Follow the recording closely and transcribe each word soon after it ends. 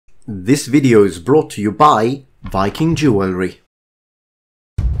This video is brought to you by Viking Jewellery.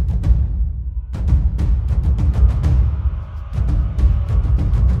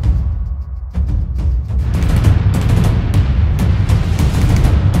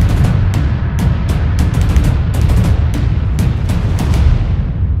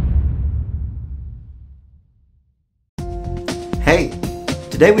 Hey!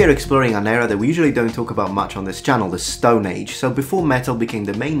 Today we are exploring an era that we usually don't talk about much on this channel, the Stone Age, so before metal became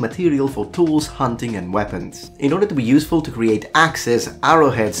the main material for tools, hunting and weapons. In order to be useful to create axes,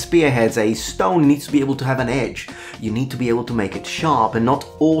 arrowheads, spearheads, a stone needs to be able to have an edge. You need to be able to make it sharp, and not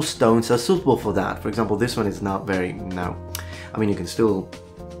all stones are suitable for that. For example, this one is not very... no. I mean, you can still...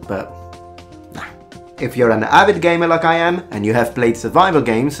 but... nah. If you're an avid gamer like I am, and you have played survival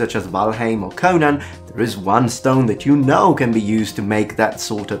games such as Valheim or Conan, there is one stone that you know can be used to make that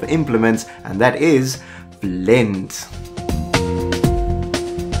sort of implements, and that is Flint.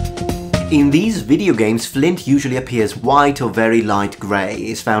 In these video games, flint usually appears white or very light grey,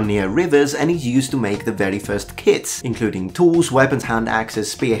 is found near rivers and is used to make the very first kits, including tools, weapons, hand axes,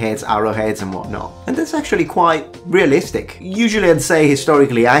 spearheads, arrowheads and whatnot. And that's actually quite realistic. Usually I'd say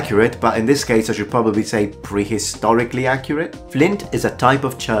historically accurate, but in this case I should probably say prehistorically accurate. Flint is a type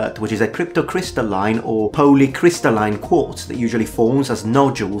of chert, which is a cryptocrystalline or polycrystalline quartz that usually forms as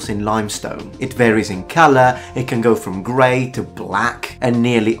nodules in limestone. It varies in colour, it can go from grey to black and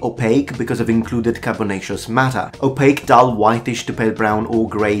nearly opaque because of included carbonaceous matter. Opaque, dull, whitish to pale brown or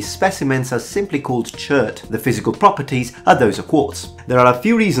grey specimens are simply called chert. The physical properties are those of quartz. There are a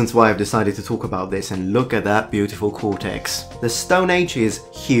few reasons why I've decided to talk about this, and look at that beautiful cortex. The Stone Age is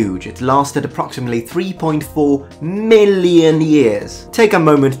huge. It lasted approximately 3.4 million years. Take a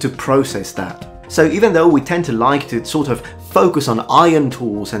moment to process that. So even though we tend to like to sort of focus on iron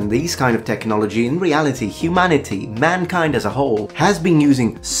tools and these kind of technology, in reality humanity, mankind as a whole, has been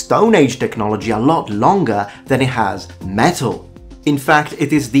using Stone Age technology a lot longer than it has metal. In fact,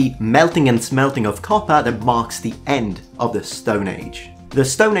 it is the melting and smelting of copper that marks the end of the Stone Age. The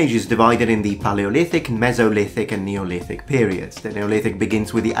Stone Age is divided in the Paleolithic, Mesolithic and Neolithic periods. The Neolithic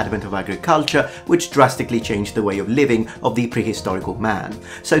begins with the advent of agriculture, which drastically changed the way of living of the prehistorical man.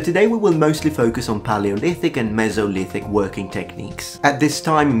 So today we will mostly focus on Paleolithic and Mesolithic working techniques. At this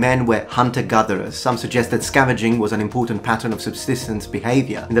time, men were hunter-gatherers. Some suggest that scavenging was an important pattern of subsistence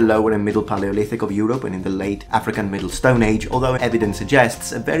behavior in the lower and middle Paleolithic of Europe and in the late African Middle Stone Age, although evidence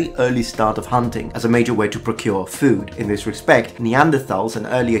suggests a very early start of hunting as a major way to procure food. In this respect, Neanderthals and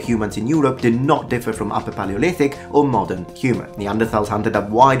earlier humans in Europe did not differ from Upper Paleolithic or modern human. Neanderthals hunted a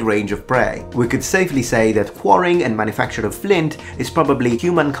wide range of prey. We could safely say that quarrying and manufacture of flint is probably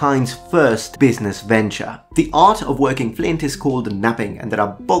humankind's first business venture. The art of working flint is called knapping, and there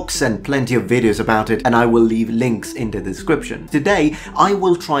are books and plenty of videos about it, and I will leave links in the description. Today, I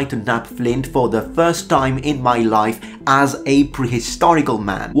will try to knap flint for the first time in my life as a prehistorical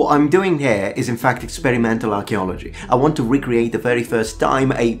man. What I'm doing here is in fact experimental archaeology. I want to recreate the very first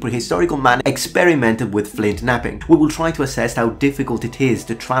time a prehistorical man experimented with flint knapping. We will try to assess how difficult it is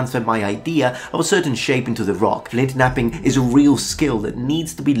to transfer my idea of a certain shape into the rock. Flint knapping is a real skill that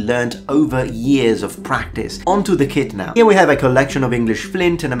needs to be learned over years of practice. Onto the kit now. Here we have a collection of English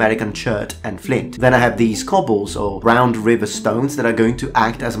flint and American chert and flint. Then I have these cobbles or round river stones that are going to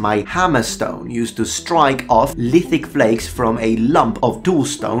act as my hammer stone, used to strike off lithic flakes from a lump of tool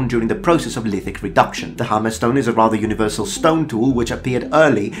stone during the process of lithic reduction. The hammer stone is a rather universal stone tool which appeared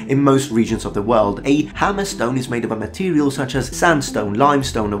early in most regions of the world. A hammer stone is made of a material such as sandstone,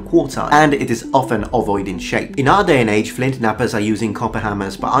 limestone or quartzite, and it is often ovoid in shape. In our day and age, flint knappers are using copper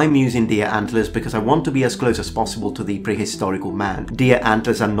hammers, but I'm using deer antlers because I want to be as close as possible to the prehistorical man. Deer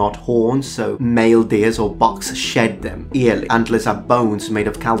antlers are not horns, so male deers or bucks shed them yearly. Antlers are bones made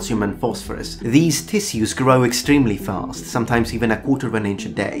of calcium and phosphorus. These tissues grow extremely fast, sometimes even 1/4 inch a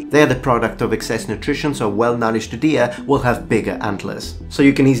day. They are the product of excess nutrition, so well-nourished deer will have bigger antlers. So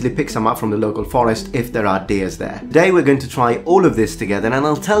you can easily pick some up from the local forest if there are deers there. Today we're going to try all of this together, and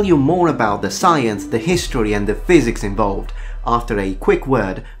I'll tell you more about the science, the history and the physics involved after a quick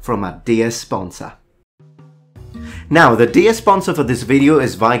word from our dear sponsor. Now, the dear sponsor for this video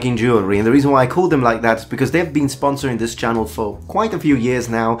is Viking Jewellery, and the reason why I call them like that is because they've been sponsoring this channel for quite a few years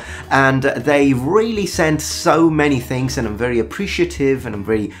now, and they really sent so many things, and I'm very appreciative and I'm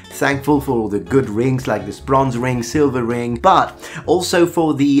very thankful for all the good rings like this bronze ring, silver ring, but also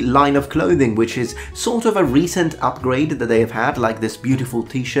for the line of clothing, which is sort of a recent upgrade that they have had, like this beautiful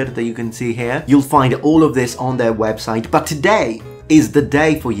t-shirt that you can see here. You'll find all of this on their website, but today is the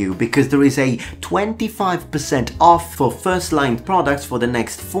day for you because there is a 25% off for first line products for the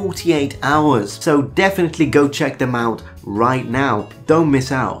next 48 hours. So definitely go check them out right now. don't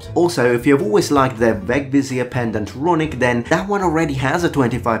miss out. Also, if you've always liked their Vegvizier pendant Runic, then that one already has a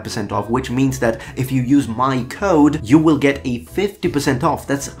 25% off, which means that if you use my code, you will get a 50% off.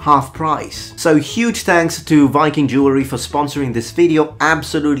 That's half price. So huge thanks to Viking Jewellery for sponsoring this video.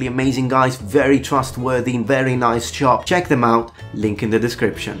 Absolutely amazing guys, very trustworthy, very nice shop. Check them out, link in the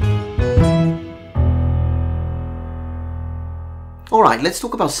description. Alright, let's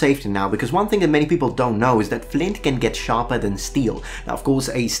talk about safety now, because one thing that many people don't know is that flint can get sharper than steel. Now, of course,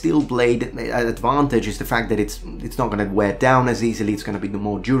 a steel blade advantage is the fact that it's not going to wear down as easily, it's going to be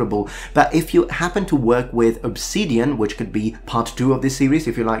more durable. But if you happen to work with obsidian, which could be part 2 of this series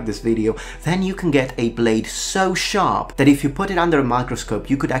if you like this video, then you can get a blade so sharp that if you put it under a microscope,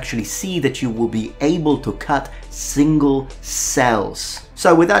 you could actually see that you will be able to cut single cells.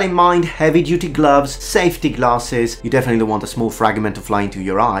 So with that in mind, heavy duty gloves, safety glasses, you definitely don't want a small fragment to fly into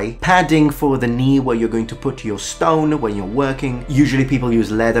your eye, padding for the knee where you're going to put your stone when you're working. Usually people use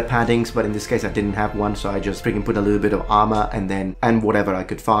leather paddings, but in this case I didn't have one, so I just freaking put a little bit of armor and whatever I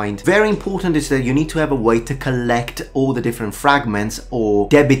could find. Very important is that you need to have a way to collect all the different fragments, or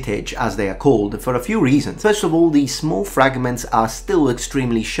debitage as they are called, for a few reasons. First of all, these small fragments are still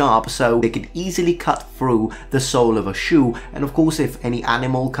extremely sharp, so they could easily cut through the sole of a shoe, and of course if any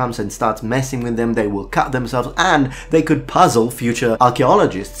animal comes and starts messing with them, they will cut themselves, and they could puzzle future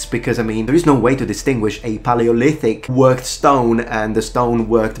archaeologists, because I mean there is no way to distinguish a Paleolithic worked stone and the stone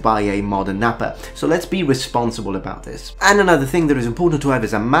worked by a modern napper. So let's be responsible about this. And another thing that is important to have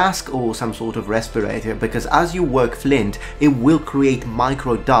is a mask or some sort of respirator, because as you work flint, it will create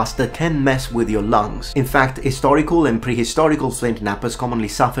micro dust that can mess with your lungs. In fact, historical and prehistorical flint nappers commonly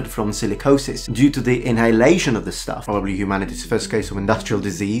suffered from silicosis due to the inhalation of the stuff, probably humanity's first case of industrial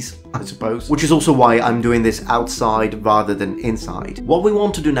disease, I suppose, which is also why I'm doing this outside rather than inside. What we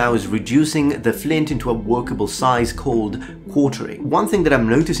want to do now is reducing the flint into a workable size called quartering. One thing that I'm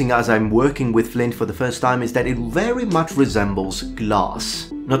noticing as I'm working with flint for the first time is that it very much resembles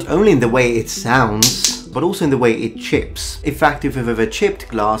glass. Not only in the way it sounds, but also in the way it chips. In fact, if you've ever chipped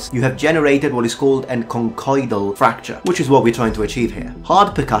glass, you have generated what is called a conchoidal fracture, which is what we're trying to achieve here.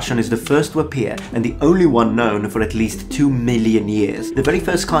 Hard percussion is the first to appear, and the only one known for at least 2 million years. The very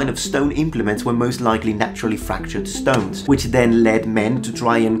first kind of stone implements were most likely naturally fractured stones, which then led men to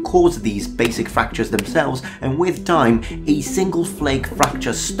try and cause these basic fractures themselves, and with time, a single flake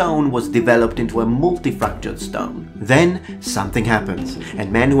fracture stone was developed into a multi-fractured stone. Then, something happens,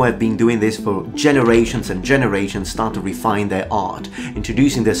 and men who have been doing this for generations and generations start to refine their art,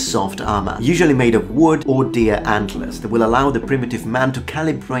 introducing their soft armor, usually made of wood or deer antlers, that will allow the primitive man to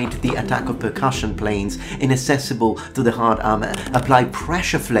calibrate the attack of percussion planes inaccessible to the hard armor, apply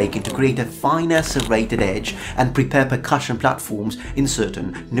pressure flaking to create a finer serrated edge, and prepare percussion platforms in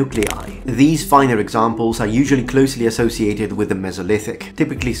certain nuclei. These finer examples are usually closely associated with the Mesolithic,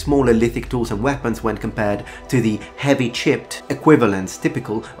 typically smaller lithic tools and weapons when compared to the heavy chipped equivalents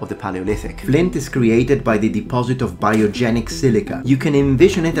typical of the Paleolithic. Flint is created by the deposit of biogenic silica. You can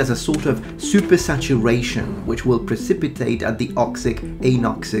envision it as a sort of supersaturation which will precipitate at the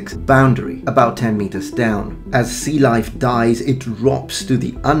oxic-anoxic boundary, about 10 meters down. As sea life dies, it drops to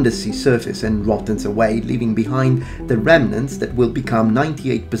the undersea surface and rottens away, leaving behind the remnants that will become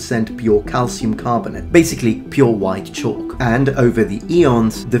 98% pure calcium carbonate, basically pure white chalk. And over the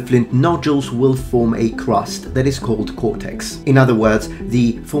eons, the flint nodules will form a crust that is called cortex. In other words,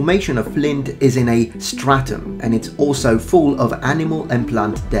 the formation of flint is in a stratum, and it's also full of animal and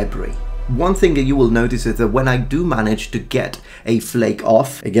plant debris. One thing that you will notice is that when I do manage to get a flake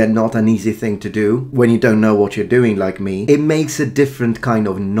off, again not an easy thing to do when you don't know what you're doing like me, it makes a different kind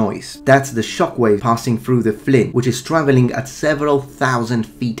of noise. That's the shockwave passing through the flint, which is traveling at several thousand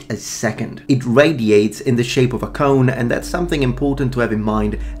feet a second. It radiates in the shape of a cone, and that's something important to have in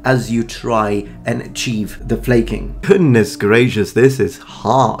mind as you try and achieve the flaking. Goodness gracious, this is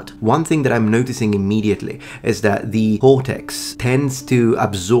hard. One thing that I'm noticing immediately is that the cortex tends to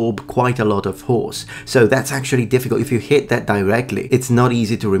absorb quite a lot of force, so that's actually difficult. If you hit that directly, it's not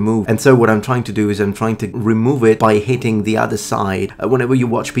easy to remove, and so what I'm trying to do is I'm trying to remove it by hitting the other side. Whenever you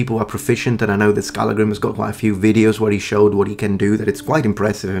watch people who are proficient, and I know that Scalagrim has got quite a few videos where he showed what he can do, that it's quite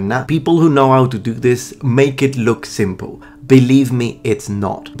impressive, and that people who know how to do this make it look simple. Believe me, it's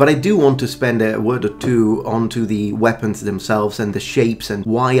not. But I do want to spend a word or two onto the weapons themselves and the shapes and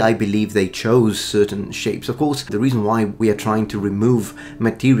why I believe they chose certain shapes. Of course, the reason why we are trying to remove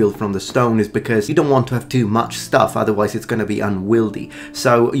material from the stone is because you don't want to have too much stuff, otherwise it's going to be unwieldy.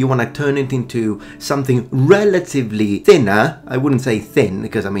 So you want to turn it into something relatively thinner. I wouldn't say thin,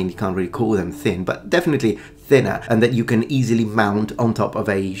 because I mean you can't really call them thin, but definitely thinner and that you can easily mount on top of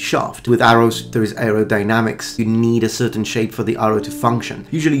a shaft. With arrows, there is aerodynamics. You need a certain shape for the arrow to function.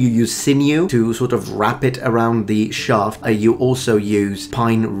 Usually you use sinew to sort of wrap it around the shaft. You also use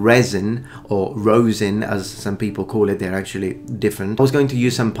pine resin, or rosin as some people call it. They're actually different. I was going to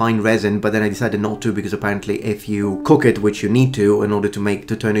use some pine resin, but then I decided not to, because apparently if you cook it, which you need to in order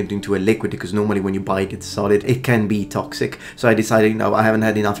to turn it into a liquid, because normally when you buy it, it's solid, it can be toxic. So I decided, no, I haven't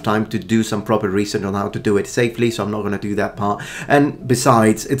had enough time to do some proper research on how to do it safely, so I'm not going to do that part. And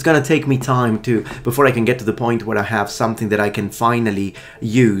besides, it's going to take me time before I can get to the point where I have something that I can finally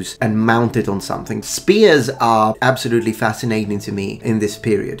use and mount it on something. Spears are absolutely fascinating to me in this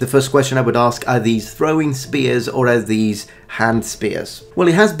period. The first question I would ask, are these throwing spears or are these hand spears? Well,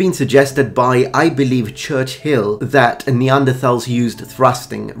 it has been suggested by, I believe, Churchill that Neanderthals used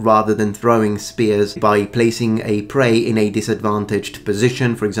thrusting rather than throwing spears by placing a prey in a disadvantaged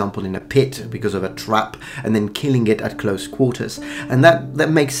position, for example in a pit because of a trap, and then killing it at close quarters. And that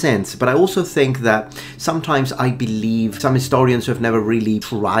makes sense, but I also think that sometimes I believe some historians who have never really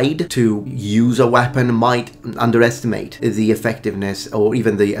tried to use a weapon might underestimate the effectiveness or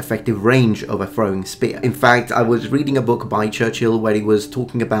even the effective range of a throwing spear. In fact, I was reading a book by Churchill where he was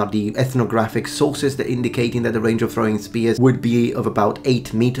talking about the ethnographic sources that indicating that the range of throwing spears would be of about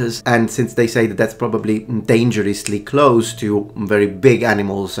 8 meters, and since they say that that's probably dangerously close to very big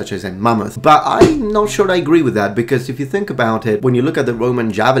animals such as a mammoth. But I'm not sure I agree with that, because if you think about it, when you look at the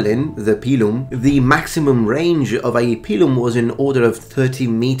Roman javelin, the pilum, the maximum range of a pilum was in order of 30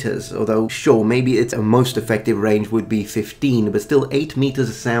 meters, although sure, maybe its most effective range would be 15, but still 8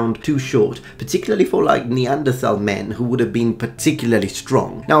 meters sound too short, particularly for like Neanderthal men who would have been particularly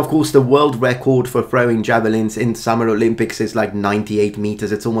strong. Now, of course, the world record for throwing javelins in Summer Olympics is like 98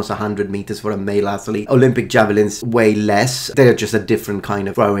 meters. It's almost 100 meters for a male athlete. Olympic javelins weigh less. They're just a different kind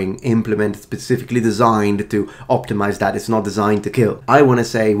of throwing implement, specifically designed to optimize that. It's not designed to kill. I want to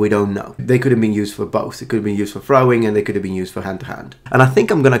say we don't know. They could have been used for both. It could have been used for throwing and they could have been used for hand-to-hand. And I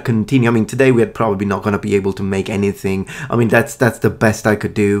think I'm going to continue. I mean, today we are probably not going to be able to make anything. I mean, that's the best I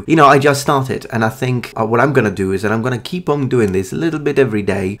could do. You know, I just started, and I think what I'm going to do is that I'm going to keep on doing this a little bit every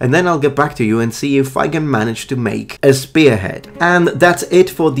day, and then I'll get back to you and see if I can manage to make a spearhead. And that's it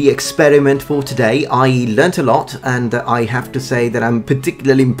for the experiment for today. I learnt a lot, and I have to say that I'm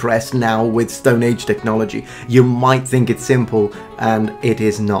particularly impressed now with Stone Age technology. You might think it's simple, and it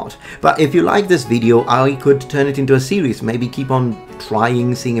is not. But if you like this video, I could turn it into a series, maybe keep on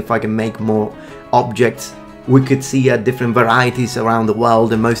trying, seeing if I can make more objects. We could see different varieties around the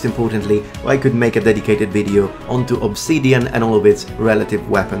world, and most importantly, I could make a dedicated video onto obsidian and all of its relative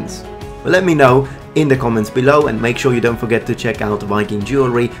weapons. But let me know in the comments below, and make sure you don't forget to check out Viking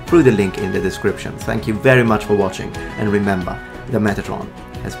Jewellery through the link in the description. Thank you very much for watching, and remember, the Metatron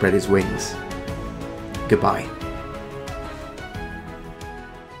has spread his wings. Goodbye.